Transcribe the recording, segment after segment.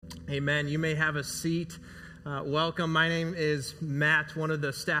Amen. You may have a seat. Welcome. My name is Matt, one of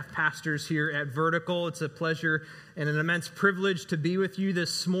the staff pastors here at Vertical. It's a pleasure and an immense privilege to be with you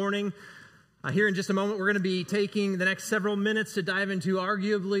this morning. Here in just a moment, we're going to be taking the next several minutes to dive into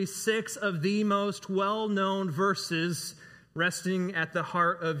arguably 6 of the most well-known verses resting at the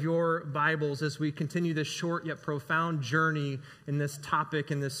heart of your Bibles as we continue this short yet profound journey in this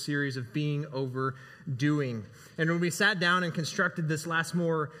topic in this series of being overdoing. And when we sat down and constructed this last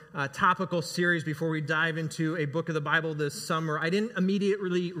more topical series before we dive into a book of the Bible this summer, I didn't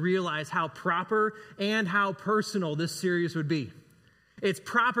immediately realize how proper and how personal this series would be. It's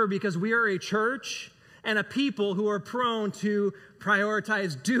proper because we are a church and a people who are prone to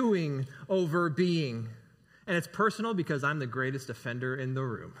prioritize doing over being. And it's personal because I'm the greatest offender in the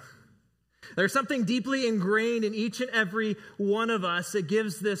room. There's something deeply ingrained in each and every one of us that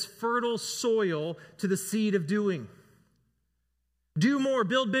gives this fertile soil to the seed of doing. Do more,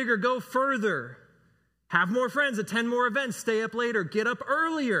 build bigger, go further. Have more friends, attend more events, stay up later, get up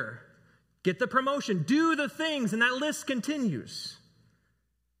earlier, get the promotion, do the things, and that list continues.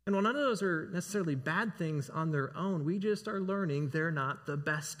 And while none of those are necessarily bad things on their own, we just are learning they're not the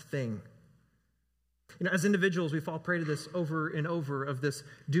best thing. You know, as individuals, we fall prey to this over and over of this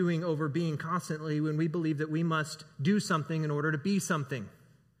doing over being constantly when we believe that we must do something in order to be something.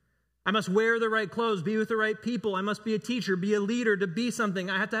 I must wear the right clothes, be with the right people. I must be a teacher, be a leader to be something.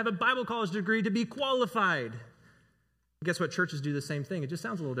 I have to have a Bible college degree to be qualified. Guess what? Churches do the same thing. It just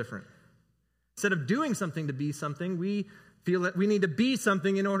sounds a little different. Instead of doing something to be something, we feel that we need to be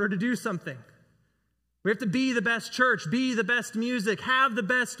something in order to do something. We have to be the best church, be the best music, have the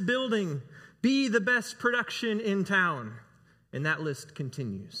best building, be the best production in town. And that list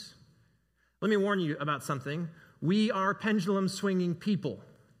continues. Let me warn you about something. We are pendulum swinging people.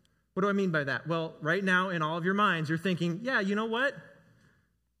 What do I mean by that? Well, right now in all of your minds, you're thinking, yeah, you know what?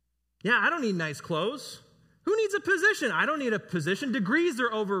 Yeah, I don't need nice clothes. Who needs a position? I don't need a position. Degrees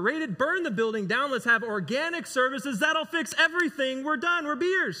are overrated. Burn the building down. Let's have organic services. That'll fix everything. We're done. We're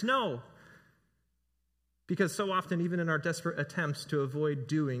beers. No. Because so often, even in our desperate attempts to avoid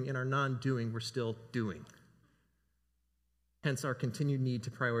doing, in our non-doing, we're still doing. Hence our continued need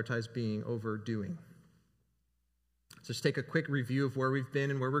to prioritize being over doing. So just take a quick review of where we've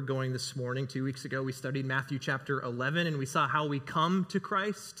been and where we're going this morning. 2 weeks ago, we studied Matthew chapter 11, and we saw how we come to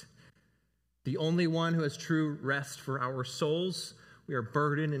Christ, the only one who has true rest for our souls. We are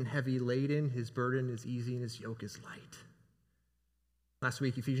burdened and heavy laden. His burden is easy and his yoke is light. Last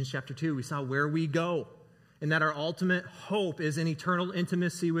week, Ephesians chapter 2, we saw where we go, and that our ultimate hope is in eternal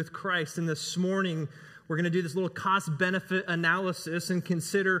intimacy with Christ. And this morning, we're going to do this little cost-benefit analysis and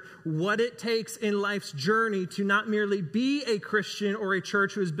consider what it takes in life's journey to not merely be a Christian or a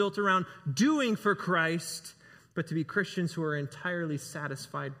church who is built around doing for Christ, but to be Christians who are entirely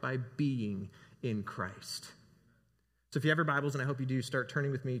satisfied by being in Christ. So if you have your Bibles, and I hope you do, start turning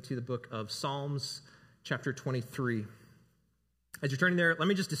with me to the book of Psalms, chapter 23. As you're turning there, let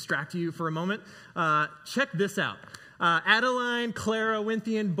me just distract you for a moment. Check this out. Adeline Clara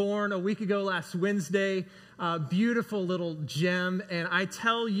Winthian, born a week ago last Wednesday. Beautiful little gem. And I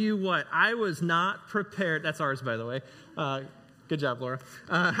tell you what, I was not prepared. That's ours, by the way. Good job, Laura.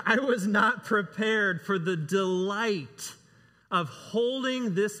 I was not prepared for the delight of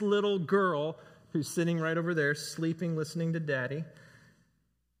holding this little girl who's sitting right over there, sleeping, listening to Daddy.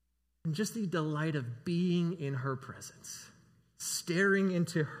 And just the delight of being in her presence, staring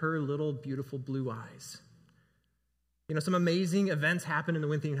into her little beautiful blue eyes. You know, some amazing events happened in the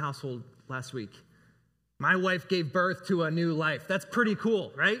Winthian household last week. My wife gave birth to a new life. That's pretty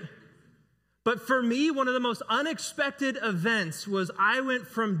cool, right? But for me, one of the most unexpected events was I went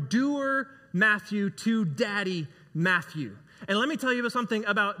from doer Matthew to Daddy Matthew. And let me tell you something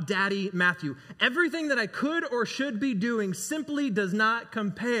about Daddy Matthew. Everything that I could or should be doing simply does not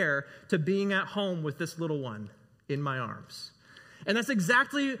compare to being at home with this little one in my arms. And that's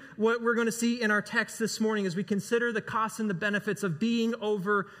exactly what we're going to see in our text this morning as we consider the costs and the benefits of being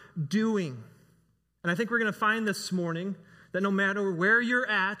overdoing. And I think we're going to find this morning that no matter where you're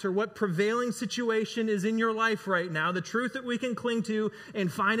at or what prevailing situation is in your life right now, the truth that we can cling to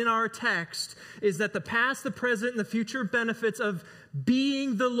and find in our text is that the past, the present, and the future benefits of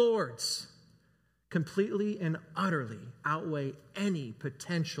being the Lord's completely and utterly outweigh any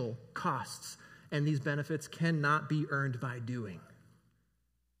potential costs. And these benefits cannot be earned by doing.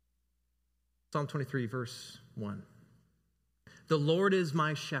 Psalm 23, verse 1. The Lord is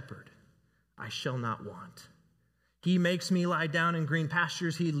my shepherd, I shall not want. He makes me lie down in green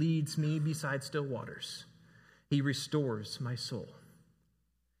pastures. He leads me beside still waters. He restores my soul.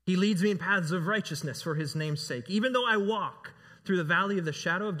 He leads me in paths of righteousness for his name's sake. Even though I walk Through the valley of the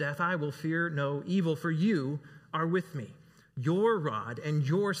shadow of death, I will fear no evil, for you are with me. Your rod and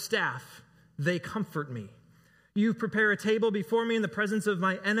your staff, they comfort me. You prepare a table before me in the presence of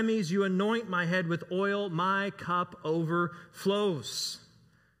my enemies. You anoint my head with oil. My cup overflows.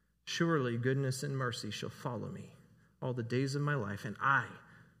 Surely goodness and mercy shall follow me all the days of my life, and I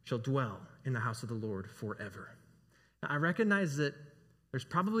shall dwell in the house of the Lord forever. Now, I recognize that there's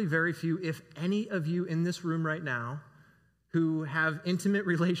probably very few, if any of you in this room right now, who have intimate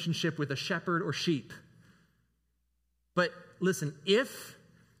relationship with a shepherd or sheep. But listen, if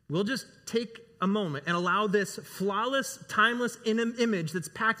we'll just take a moment and allow this flawless, timeless image that's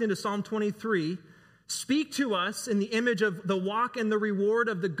packed into Psalm 23 speak to us in the image of the walk and the reward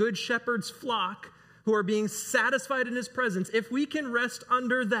of the good shepherd's flock who are being satisfied in his presence. If we can rest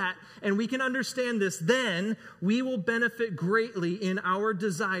under that and we can understand this, then we will benefit greatly in our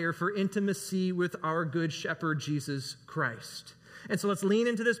desire for intimacy with our good shepherd, Jesus Christ. And so let's lean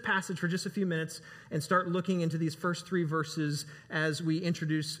into this passage for just a few minutes and start looking into these first 3 verses as we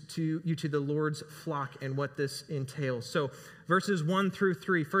introduce you to the Lord's flock and what this entails. So verses 1 through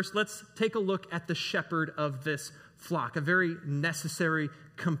 3. First, let's take a look at the shepherd of this flock, a very necessary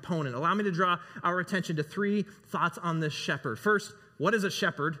component. Allow me to draw our attention to 3 thoughts on this shepherd. First, what is a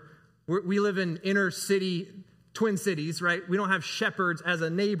shepherd? We live in inner city Twin Cities, right? We don't have shepherds as a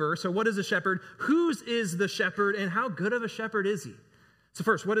neighbor. So what is a shepherd? Whose is the shepherd, and how good of a shepherd is he? So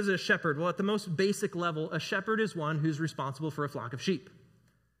first, what is a shepherd? Well, at the most basic level, a shepherd is one who's responsible for a flock of sheep.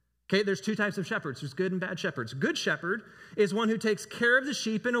 Okay, there's 2 types of shepherds. There's good and bad shepherds. Good shepherd is one who takes care of the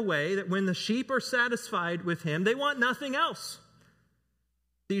sheep in a way that when the sheep are satisfied with him, they want nothing else.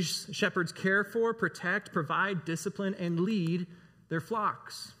 These shepherds care for, protect, provide, discipline, and lead their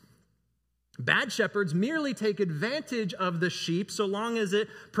flocks. Bad shepherds merely take advantage of the sheep so long as it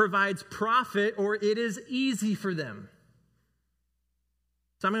provides profit or it is easy for them.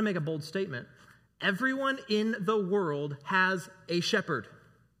 So I'm going to make a bold statement. Everyone in the world has a shepherd.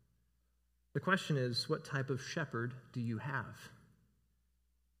 The question is, what type of shepherd do you have?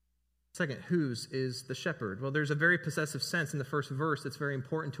 Second, whose is the shepherd? Well, there's a very possessive sense in the first verse that's very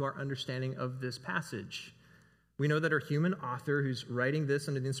important to our understanding of this passage. We know that our human author who's writing this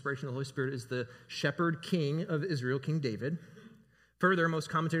under the inspiration of the Holy Spirit is the shepherd king of Israel, King David. Further, most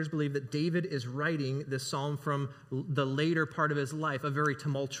commentators believe that David is writing this psalm from the later part of his life, a very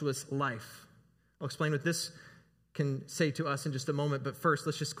tumultuous life. I'll explain what this can say to us in just a moment, but first,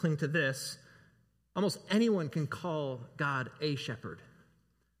 let's just cling to this. Almost anyone can call God a shepherd,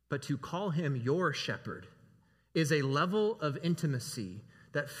 but to call him your shepherd is a level of intimacy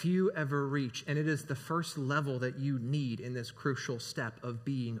that few ever reach, and it is the first level that you need in this crucial step of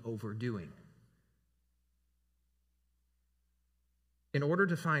being overdoing. In order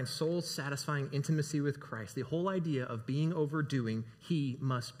to find soul-satisfying intimacy with Christ, the whole idea of being overdoing, he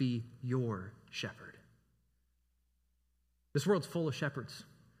must be your shepherd. This world's full of shepherds.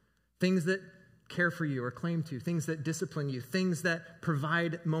 Things that care for you or claim to, things that discipline you, things that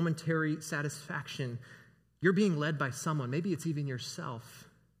provide momentary satisfaction. You're being led by someone, maybe it's even yourself.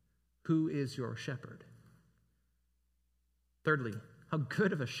 Who is your shepherd? Thirdly, how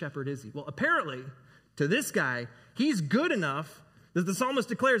good of a shepherd is he? Well, apparently, to this guy, he's good enough that the psalmist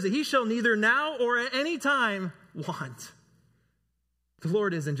declares that he shall neither now or at any time want. The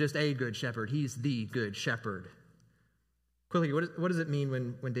Lord isn't just a good shepherd, he's the good shepherd. Quickly, what does it mean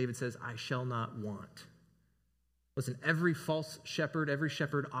when David says, I shall not want? Listen, every false shepherd, every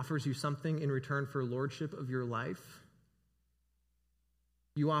shepherd offers you something in return for lordship of your life.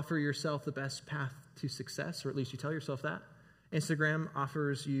 You offer yourself the best path to success, or at least you tell yourself that. Instagram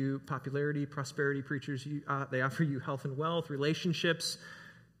offers you popularity, prosperity preachers, they offer you health and wealth, relationships,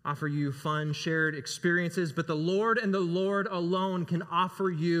 offer you fun, shared experiences, but the Lord and the Lord alone can offer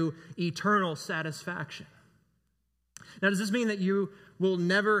you eternal satisfaction. Now, does this mean that you will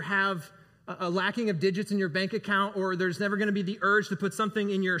never have a lacking of digits in your bank account, or there's never going to be the urge to put something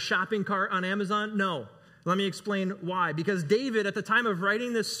in your shopping cart on Amazon? No. Let me explain why. Because David, at the time of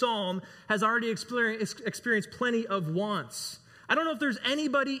writing this psalm, has already experienced plenty of wants. I don't know if there's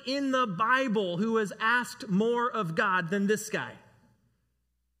anybody in the Bible who has asked more of God than this guy.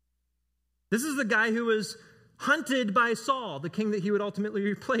 This is the guy who was hunted by Saul, the king that he would ultimately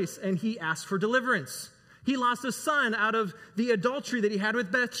replace, and he asked for deliverance. He lost a son out of the adultery that he had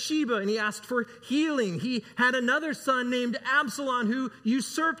with Bathsheba, and he asked for healing. He had another son named Absalom who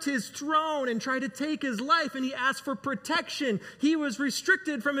usurped his throne and tried to take his life, and he asked for protection. He was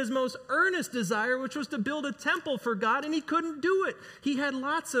restricted from his most earnest desire, which was to build a temple for God, and he couldn't do it. He had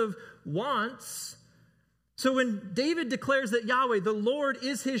lots of wants. So when David declares that Yahweh, the Lord,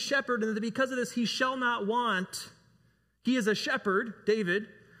 is his shepherd, and that because of this he shall not want, He is a shepherd, David,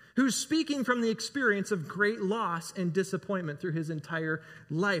 who's speaking from the experience of great loss and disappointment through his entire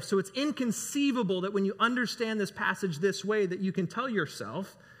life. So it's inconceivable that when you understand this passage this way, that you can tell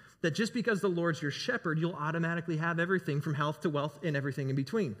yourself that just because the Lord's your shepherd, you'll automatically have everything from health to wealth and everything in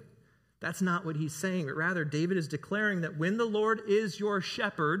between. That's not what he's saying, but rather David is declaring that when the Lord is your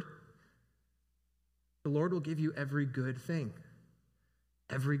shepherd, the Lord will give you every good thing,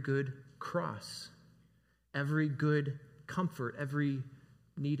 every good cross, every good comfort, every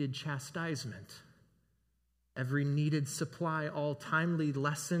needed chastisement, every needed supply, all timely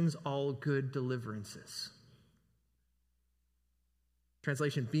lessons, all good deliverances.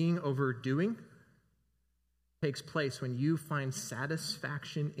 Translation, being overdoing takes place when you find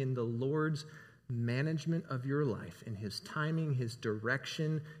satisfaction in the Lord's management of your life, in his timing, his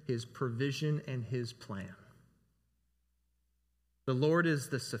direction, his provision, and his plan. The Lord is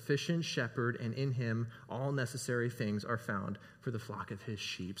the sufficient shepherd, and in him all necessary things are found for the flock of his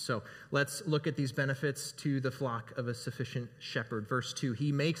sheep. So let's look at these benefits to the flock of a sufficient shepherd. Verse 2,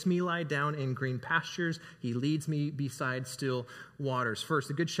 he makes me lie down in green pastures. He leads me beside still waters. First,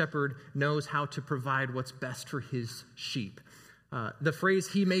 the good shepherd knows how to provide what's best for his sheep. The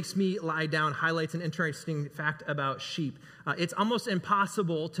phrase, he makes me lie down, highlights an interesting fact about sheep. It's almost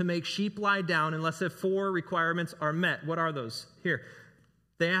impossible to make sheep lie down unless the 4 requirements are met. What are those? Here.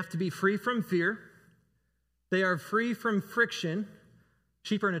 They have to be free from fear. They are free from friction.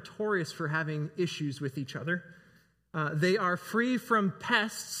 Sheep are notorious for having issues with each other. They are free from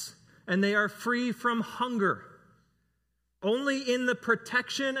pests, and they are free from hunger. Only in the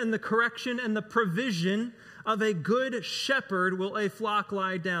protection and the correction and the provision of a good shepherd will a flock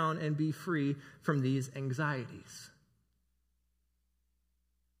lie down and be free from these anxieties.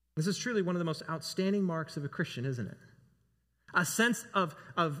 This is truly one of the most outstanding marks of a Christian, isn't it? A sense of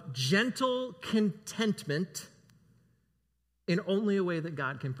gentle contentment in only a way that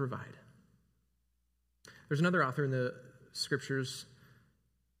God can provide. There's another author in the scriptures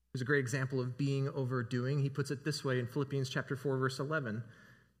who's a great example of being overdoing. He puts it this way in Philippians chapter 4, verse 11.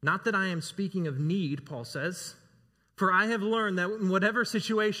 Not that I am speaking of need, Paul says, for I have learned that in whatever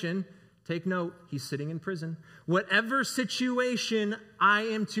situation, take note, he's sitting in prison, whatever situation I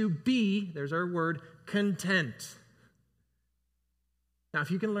am to be, there's our word, content. Now,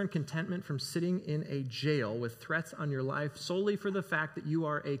 if you can learn contentment from sitting in a jail with threats on your life solely for the fact that you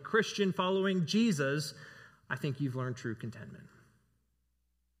are a Christian following Jesus, I think you've learned true contentment.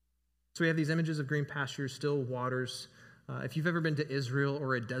 So we have these images of green pastures, still waters. If you've ever been to Israel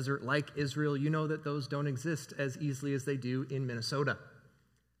or a desert like Israel, you know that those don't exist as easily as they do in Minnesota.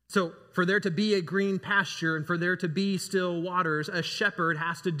 So for there to be a green pasture and for there to be still waters, a shepherd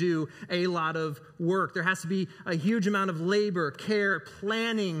has to do a lot of work. There has to be a huge amount of labor, care,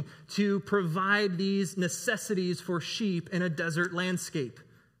 planning to provide these necessities for sheep in a desert landscape.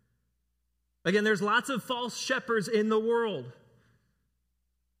 Again, there's lots of false shepherds in the world.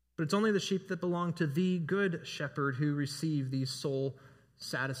 But it's only the sheep that belong to the good shepherd who receive these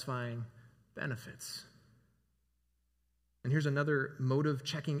soul-satisfying benefits. And here's another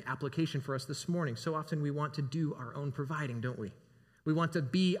motive-checking application for us this morning. So often we want to do our own providing, don't we? We want to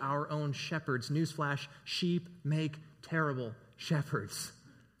be our own shepherds. Newsflash, sheep make terrible shepherds.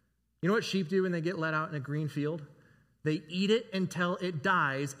 You know what sheep do when they get let out in a green field? They eat it until it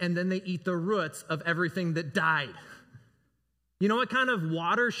dies, and then they eat the roots of everything that died. You know what kind of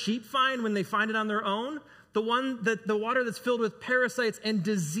water sheep find when they find it on their own? The water that's filled with parasites and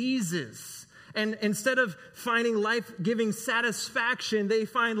diseases. And instead of finding life-giving satisfaction, they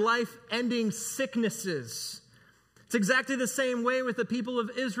find life-ending sicknesses. It's exactly the same way with the people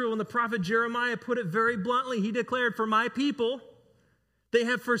of Israel. When the prophet Jeremiah put it very bluntly, he declared, "For my people, they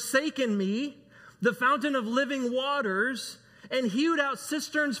have forsaken me, the fountain of living waters, and hewed out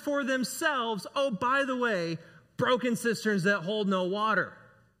cisterns for themselves. Oh, by the way, broken cisterns that hold no water."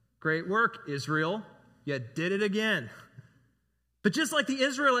 Great work, Israel. You did it again. But just like the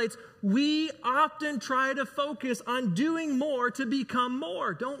Israelites, we often try to focus on doing more to become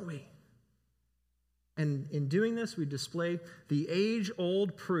more, don't we? And in doing this, we display the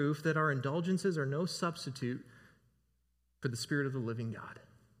age-old proof that our indulgences are no substitute for the Spirit of the living God.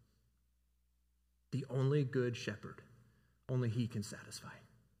 The only good shepherd. Only he can satisfy.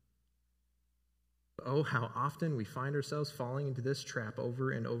 Oh, how often we find ourselves falling into this trap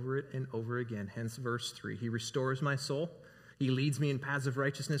over and over it and over again. Hence verse 3. He restores my soul. He leads me in paths of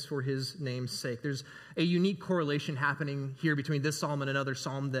righteousness for his name's sake. There's a unique correlation happening here between this psalm and another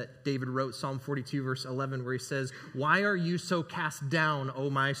psalm that David wrote, Psalm 42, verse 11, where he says, "Why are you so cast down,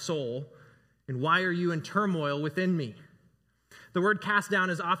 O my soul? And why are you in turmoil within me?" The word cast down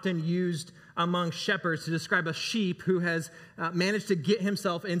is often used among shepherds to describe a sheep who has managed to get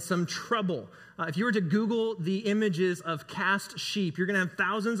himself in some trouble. If you were to Google the images of cast sheep, you're going to have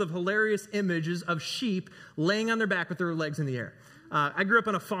thousands of hilarious images of sheep laying on their back with their legs in the air. I grew up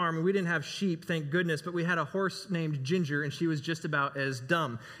on a farm, and we didn't have sheep, thank goodness, but we had a horse named Ginger, and she was just about as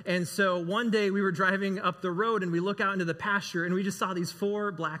dumb. And so one day we were driving up the road, and we look out into the pasture, and we just saw these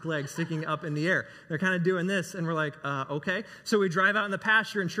 4 black legs sticking up in the air. They're kind of doing this, and we're like, okay. So we drive out in the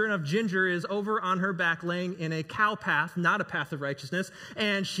pasture, and sure enough, Ginger is over on her back laying in a cow path, not a path of righteousness,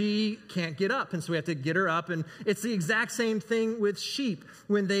 and she can't get up, and so we have to get her up. And it's the exact same thing with sheep.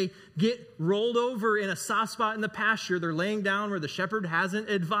 When they get rolled over in a soft spot in the pasture, they're laying down where the shepherd hasn't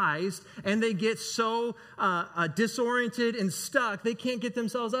advised, and they get so disoriented and stuck, they can't get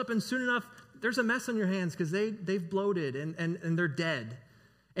themselves up, and soon enough, there's a mess on your hands because they've bloated and they're dead.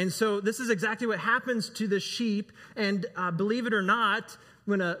 And so this is exactly what happens to the sheep, and believe it or not,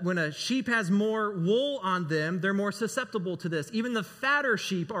 when a sheep has more wool on them, they're more susceptible to this. Even the fatter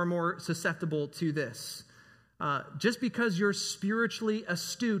sheep are more susceptible to this. Just because you're spiritually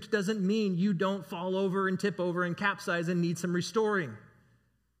astute doesn't mean you don't fall over and tip over and capsize and need some restoring.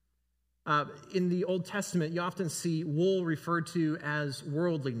 In the Old Testament, you often see wool referred to as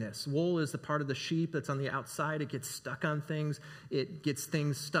worldliness. Wool is the part of the sheep that's on the outside. It gets stuck on things. It gets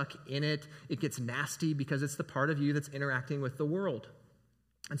things stuck in it. It gets nasty because it's the part of you that's interacting with the world.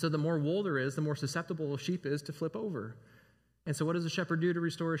 And so the more wool there is, the more susceptible a sheep is to flip over. And so what does a shepherd do to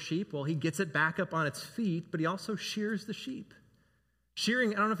restore a sheep? Well, he gets it back up on its feet, but he also shears the sheep.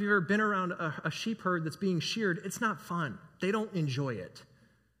 Shearing, I don't know if you've ever been around a sheep herd that's being sheared. It's not fun. They don't enjoy it.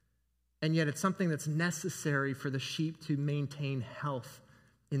 And yet it's something that's necessary for the sheep to maintain health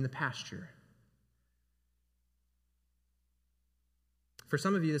in the pasture. For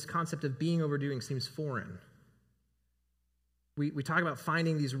some of you, this concept of being overdoing seems foreign. We talk about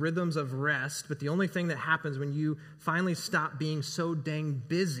finding these rhythms of rest, but the only thing that happens when you finally stop being so dang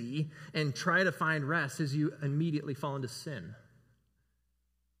busy and try to find rest is you immediately fall into sin.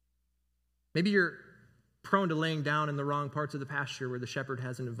 Maybe you're prone to laying down in the wrong parts of the pasture where the shepherd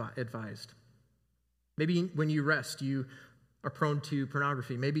hasn't advised. Maybe when you rest, you are prone to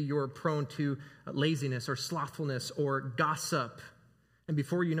pornography. Maybe you're prone to laziness or slothfulness or gossip. And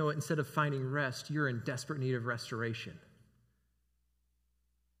before you know it, instead of finding rest, you're in desperate need of restoration.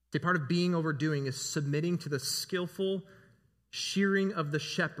 A part of being overdoing is submitting to the skillful shearing of the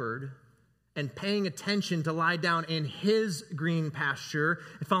shepherd and paying attention to lie down in his green pasture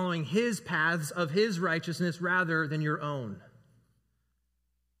and following his paths of his righteousness rather than your own.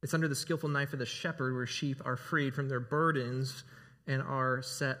 It's under the skillful knife of the shepherd where sheep are freed from their burdens and are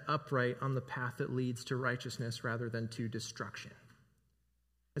set upright on the path that leads to righteousness rather than to destruction.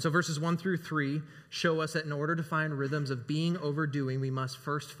 And so verses 1 through 3 show us that in order to find rhythms of being overdoing, we must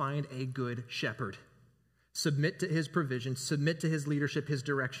first find a good shepherd. Submit to his provision, submit to his leadership, his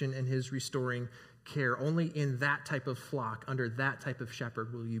direction, and his restoring care. Only in that type of flock, under that type of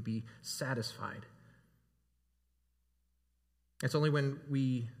shepherd, will you be satisfied. It's only when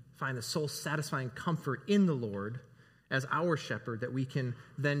we find the soul-satisfying comfort in the Lord as our shepherd that we can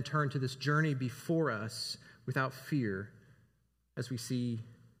then turn to this journey before us without fear, as we see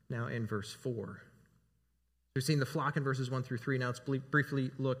now in verse 4. We've seen the flock in verses 1 through 3. Now let's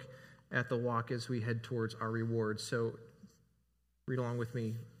briefly look at the walk as we head towards our reward. So read along with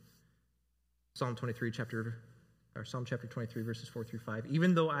me. Psalm chapter 23, verses 4 through 5.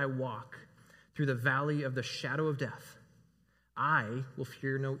 Even though I walk through the valley of the shadow of death, I will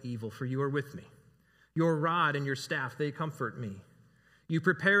fear no evil, for you are with me. Your rod and your staff, they comfort me. You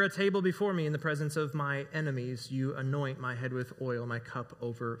prepare a table before me in the presence of my enemies. You anoint my head with oil. My cup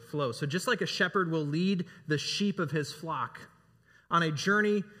overflows. So just like a shepherd will lead the sheep of his flock on a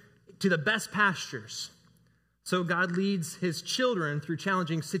journey to the best pastures, so God leads his children through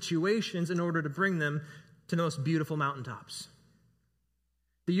challenging situations in order to bring them to the most beautiful mountaintops.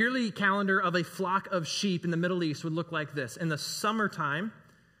 The yearly calendar of a flock of sheep in the Middle East would look like this. In the summertime,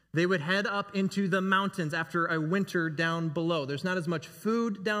 they would head up into the mountains after a winter down below. There's not as much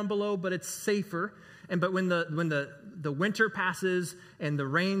food down below, but it's safer. But when the winter passes and the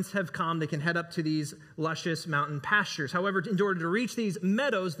rains have come, they can head up to these luscious mountain pastures. However, in order to reach these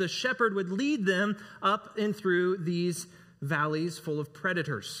meadows, the shepherd would lead them up and through these valleys full of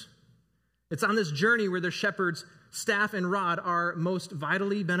predators. It's on this journey where the shepherd's staff and rod are most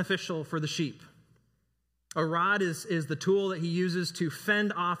vitally beneficial for the sheep. A rod is the tool that he uses to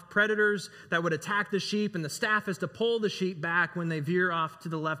fend off predators that would attack the sheep, and the staff is to pull the sheep back when they veer off to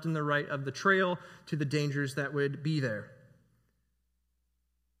the left and the right of the trail to the dangers that would be there.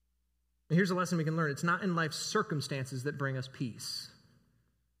 And here's a lesson we can learn. It's not in life's circumstances that bring us peace,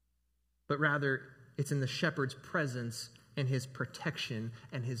 but rather it's in the shepherd's presence and his protection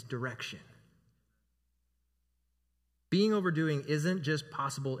and his direction. Being overdoing isn't just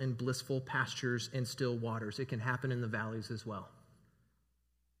possible in blissful pastures and still waters. It can happen in the valleys as well.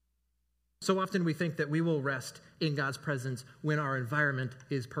 So often we think that we will rest in God's presence when our environment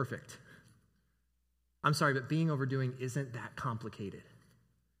is perfect. I'm sorry, but being overdoing isn't that complicated.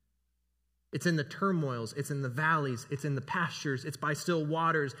 It's in the turmoils, it's in the valleys, it's in the pastures, it's by still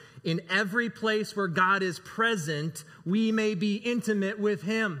waters. In every place where God is present, we may be intimate with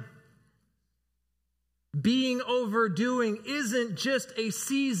him. Being overdoing isn't just a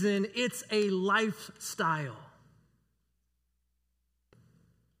season, it's a lifestyle.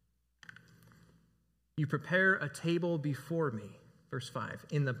 You prepare a table before me, verse 5,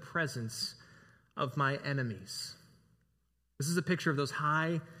 in the presence of my enemies. This is a picture of those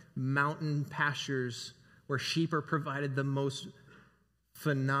high mountain pastures where sheep are provided the most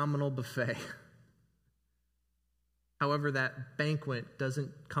phenomenal buffet. However, that banquet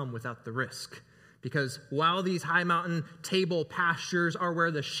doesn't come without the risk. Because while these high mountain table pastures are where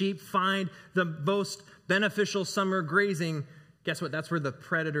the sheep find the most beneficial summer grazing, guess what? That's where the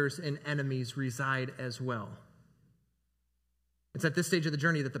predators and enemies reside as well. It's at this stage of the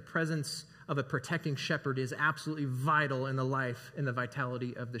journey that the presence of a protecting shepherd is absolutely vital in the life and the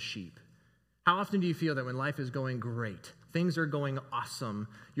vitality of the sheep. How often do you feel that when life is going great, things are going awesome,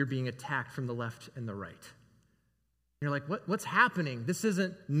 you're being attacked from the left and the right? You're like, what's happening? This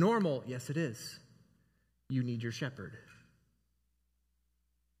isn't normal. Yes, it is. You need your shepherd.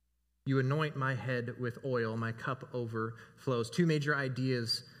 You anoint my head with oil, my cup overflows. Two major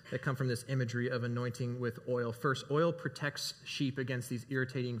ideas that come from this imagery of anointing with oil. First, oil protects sheep against these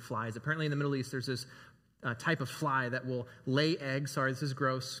irritating flies. Apparently in the Middle East, there's this type of fly that will lay eggs. Sorry, this is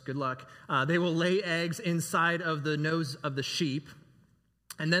gross. Good luck. They will lay eggs inside of the nose of the sheep,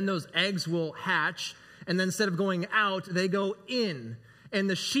 and then those eggs will hatch, and then instead of going out, they go in. And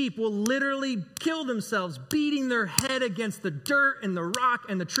the sheep will literally kill themselves, beating their head against the dirt and the rock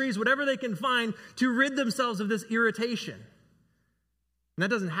and the trees, whatever they can find, to rid themselves of this irritation. And that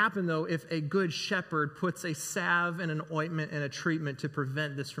doesn't happen, though, if a good shepherd puts a salve and an ointment and a treatment to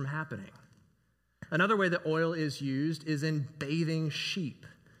prevent this from happening. Another way that oil is used is in bathing sheep.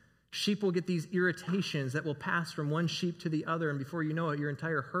 Sheep will get these irritations that will pass from one sheep to the other, and before you know it, your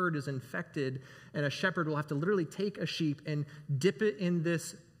entire herd is infected, and a shepherd will have to literally take a sheep and dip it in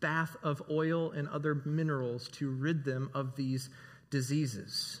this bath of oil and other minerals to rid them of these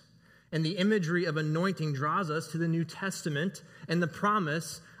diseases. And the imagery of anointing draws us to the New Testament and the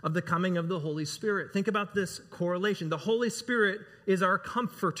promise of the coming of the Holy Spirit. Think about this correlation. The Holy Spirit is our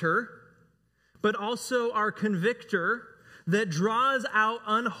comforter, but also our convictor, that draws out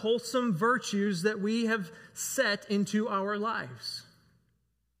unwholesome virtues that we have set into our lives.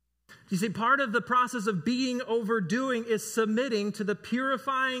 You see, part of the process of being overdoing is submitting to the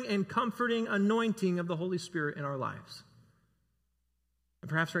purifying and comforting anointing of the Holy Spirit in our lives. And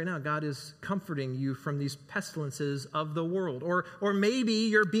perhaps right now, God is comforting you from these pestilences of the world. Or maybe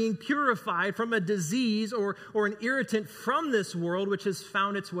you're being purified from a disease or an irritant from this world which has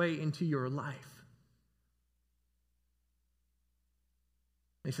found its way into your life.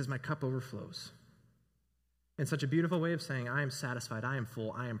 And he says, my cup overflows. In such a beautiful way of saying, I am satisfied, I am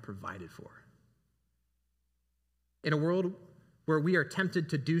full, I am provided for. In a world where we are tempted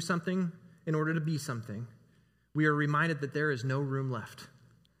to do something in order to be something, we are reminded that there is no room left.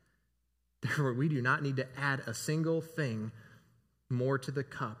 Therefore, we do not need to add a single thing more to the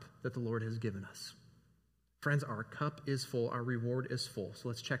cup that the Lord has given us. Friends, our cup is full, our reward is full. So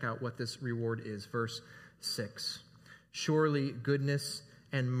let's check out what this reward is. Verse 6. Surely goodness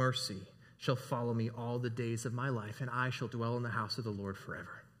and mercy shall follow me all the days of my life, and I shall dwell in the house of the Lord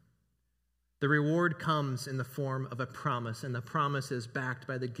forever. The reward comes in the form of a promise, and the promise is backed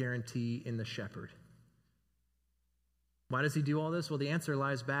by the guarantee in the shepherd. Why does he do all this? Well, the answer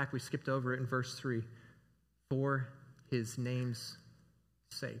lies back. We skipped over it in verse 3. For his name's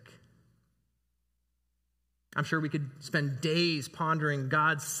sake. I'm sure we could spend days pondering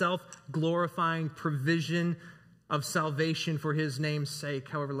God's self-glorifying provision of salvation for his name's sake.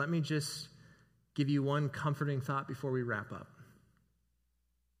 However, let me just give you one comforting thought before we wrap up.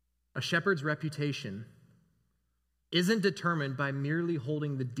 A shepherd's reputation isn't determined by merely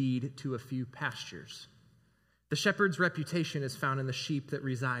holding the deed to a few pastures. The shepherd's reputation is found in the sheep that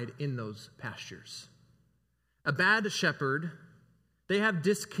reside in those pastures. A bad shepherd, they have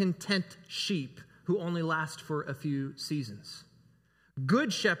discontent sheep who only last for a few seasons.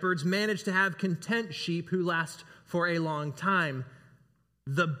 Good shepherds manage to have content sheep who last for a long time.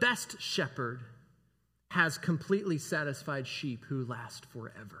 The best shepherd has completely satisfied sheep who last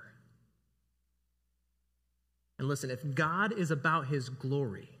forever. And listen, if God is about his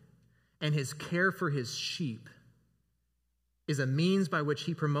glory and his care for his sheep is a means by which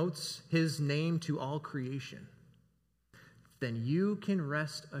he promotes his name to all creation, then you can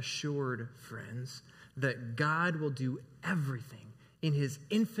rest assured, friends, that God will do everything in his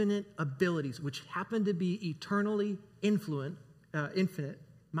infinite abilities, which happen to be eternally infinite,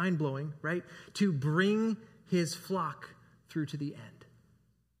 mind-blowing, right? To bring his flock through to the end.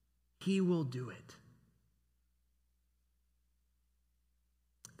 He will do it.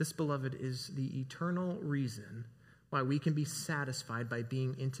 This, beloved, is the eternal reason why we can be satisfied by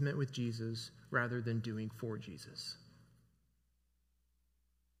being intimate with Jesus rather than doing for Jesus.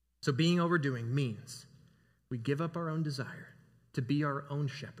 So being overdoing means we give up our own desire to be our own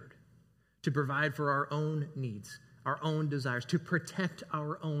shepherd, to provide for our own needs, our own desires, to protect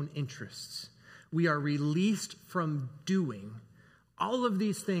our own interests. We are released from doing all of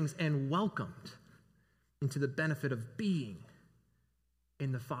these things and welcomed into the benefit of being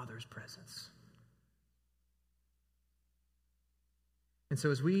in the Father's presence. And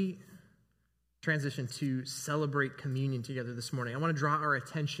so as we transition to celebrate communion together this morning, I want to draw our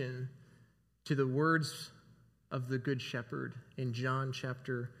attention to the words of the Good Shepherd in John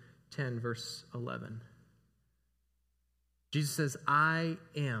chapter 10, verse 11. Jesus says, I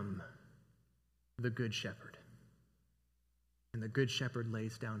am the Good Shepherd. And the Good Shepherd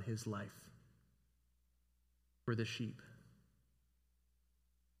lays down his life for the sheep.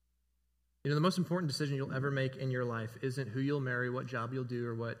 You know, the most important decision you'll ever make in your life isn't who you'll marry, what job you'll do,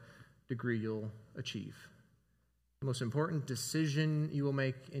 or what degree you'll achieve. The most important decision you will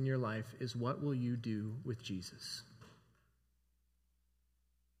make in your life is what will you do with Jesus?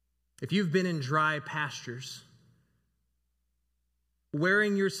 If you've been in dry pastures,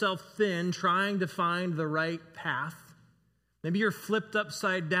 wearing yourself thin, trying to find the right path, maybe you're flipped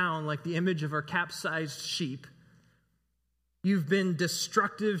upside down like the image of our capsized sheep. You've been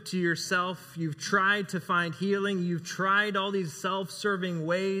destructive to yourself. You've tried to find healing. You've tried all these self-serving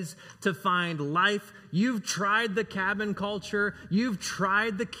ways to find life. You've tried the cabin culture. You've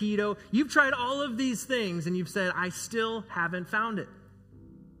tried the keto. You've tried all of these things, and you've said, I still haven't found it.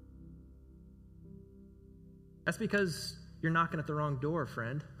 That's because you're knocking at the wrong door,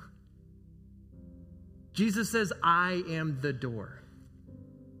 friend. Jesus says, I am the door.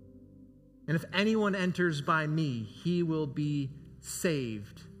 And if anyone enters by me, he will be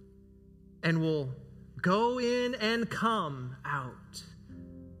saved and will go in and come out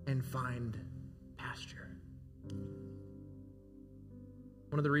and find pasture.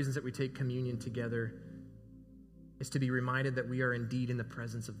 One of the reasons that we take communion together is to be reminded that we are indeed in the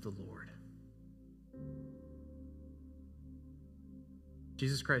presence of the Lord.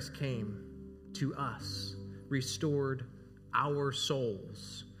 Jesus Christ came to us, restored our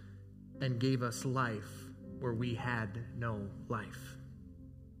souls, and gave us life where we had no life.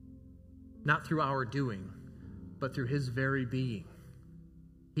 Not through our doing, but through his very being.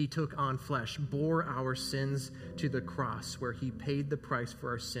 He took on flesh, bore our sins to the cross, where he paid the price for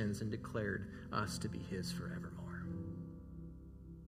our sins and declared us to be his forevermore.